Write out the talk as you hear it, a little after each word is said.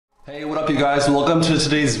Hey, what up you guys? Welcome to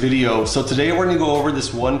today's video. So today we're gonna go over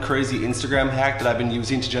this one crazy Instagram hack that I've been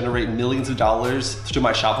using to generate millions of dollars through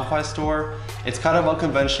my Shopify store. It's kind of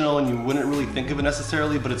unconventional and you wouldn't really think of it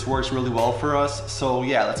necessarily, but it's works really well for us. So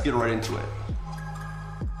yeah, let's get right into it.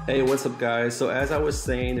 Hey, what's up guys? So as I was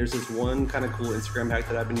saying, there's this one kind of cool Instagram hack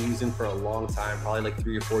that I've been using for a long time, probably like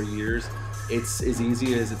 3 or 4 years. It's as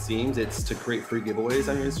easy as it seems. It's to create free giveaways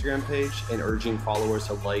on your Instagram page and urging followers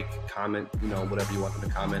to like, comment, whatever you want them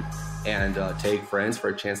to comment, and tag friends for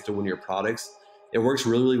a chance to win your products. It works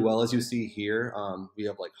really, really well, as you see here. We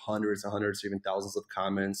have like hundreds and hundreds, or even thousands of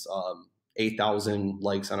comments, 8,000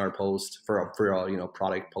 likes on our post for a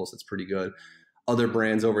product post. That's pretty good. Other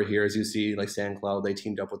brands over here, as you see, like SandCloud, they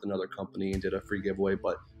teamed up with another company and did a free giveaway,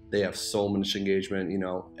 but they have so much engagement,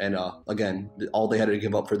 and again, all they had to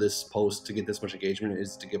give up for this post to get this much engagement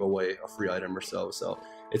is to give away a free item or so. So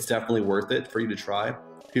it's definitely worth it for you to try.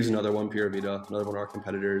 Here's another one, Pura Vida, another one of our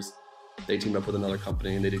competitors. They teamed up with another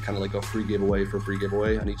company and they did kind of like a free giveaway for free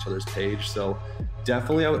giveaway on each other's page. So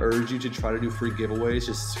definitely I would urge you to try to do free giveaways.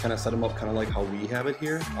 Just kind of set them up kind of like how we have it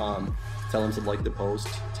here. Tell them to like the post,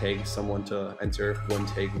 tag someone to enter. One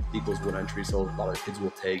tag equals one entry. So a lot of kids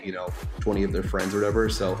will tag, 20 of their friends or whatever.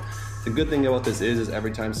 So the good thing about this is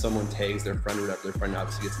every time someone tags their friend or whatever, their friend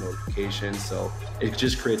obviously gets notifications. So it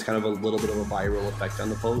just creates kind of a little bit of a viral effect on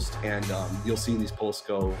the post. And you'll see these posts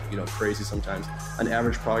go, crazy sometimes. An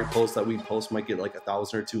average product post that we post might get like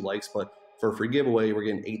 1,000 or 2 likes, but for a free giveaway, we're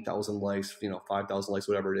getting 8,000 likes, 5,000 likes,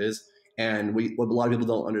 whatever it is. And what a lot of people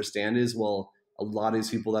don't understand is, well, a lot of these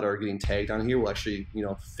people that are getting tagged on here will actually,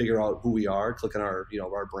 figure out who we are, click on our,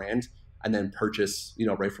 our brand, and then purchase,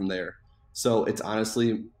 right from there. So it's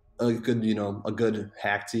honestly a good, a good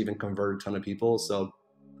hack to even convert a ton of people. So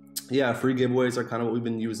yeah, free giveaways are kind of what we've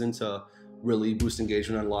been using to really boost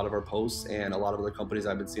engagement on a lot of our posts, and a lot of other companies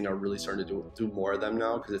I've been seeing are really starting to do more of them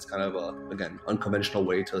now, because it's kind of a, again, unconventional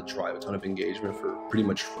way to drive a ton of engagement for pretty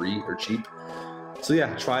much free or cheap. So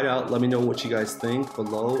yeah, try it out. Let me know what you guys think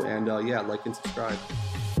below, and yeah, like and subscribe.